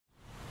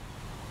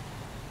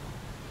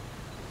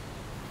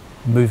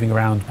moving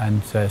around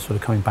and sort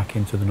of coming back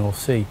into the North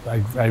Sea,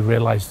 I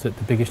realised that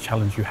the biggest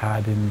challenge you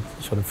had in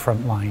sort of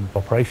frontline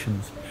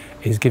operations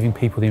is giving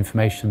people the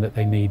information that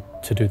they need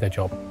to do their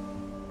job.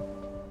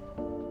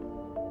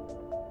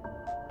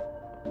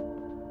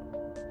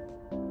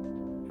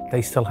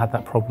 They still had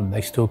that problem.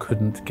 They still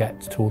couldn't get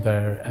to all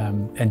their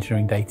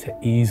engineering data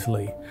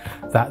easily.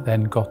 That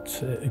then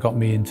got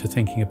me into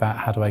thinking about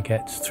how do I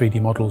get 3D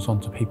models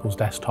onto people's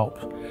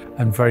desktops.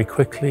 And very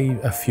quickly,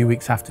 a few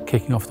weeks after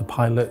kicking off the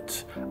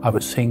pilot, I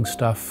was seeing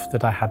stuff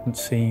that I hadn't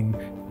seen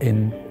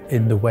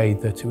in the way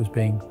that it was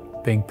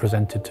being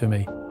presented to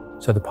me.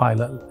 So the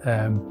pilot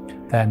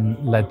then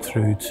led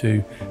through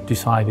to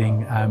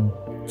deciding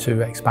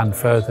to expand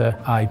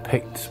further. I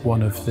picked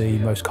one of the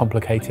most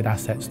complicated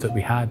assets that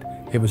we had.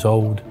 It was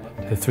old,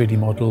 the 3D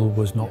model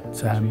was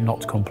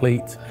not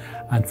complete,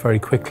 and very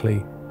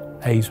quickly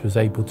Aize was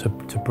able to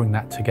bring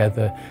that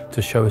together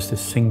to show us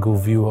this single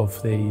view of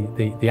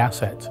the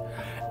asset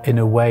in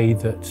a way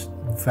that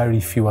very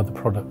few other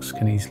products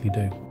can easily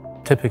do.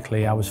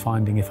 Typically, I was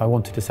finding if I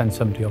wanted to send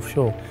somebody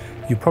offshore,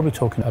 you're probably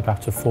talking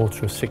about a 4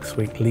 to 6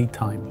 week lead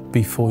time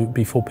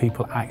before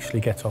people actually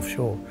get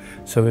offshore.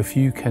 So if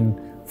you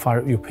can fire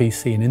up your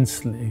PC and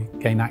instantly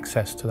gain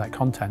access to that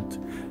content,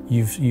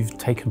 you've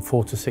taken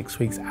 4 to 6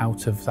 weeks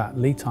out of that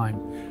lead time,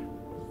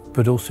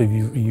 but also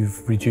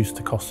you've reduced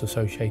the costs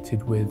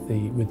associated with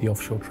the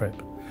offshore trip.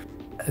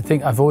 I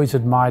think I've always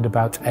admired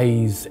about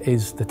Aize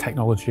is the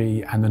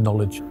technology and the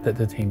knowledge that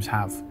the teams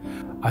have.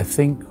 I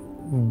think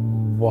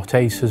what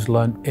Aize has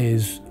learned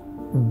is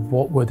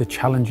what were the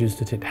challenges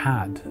that it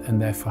had,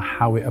 and therefore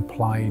how it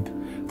applied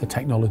the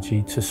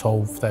technology to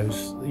solve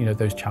those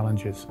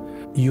challenges.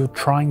 You're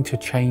trying to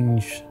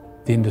change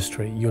the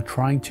industry. You're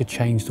trying to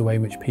change the way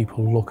in which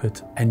people look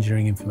at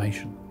engineering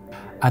information.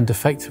 And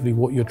effectively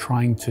what you're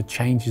trying to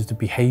change is the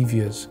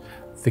behaviours,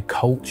 the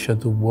culture,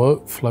 the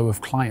workflow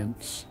of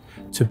clients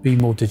to be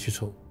more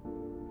digital.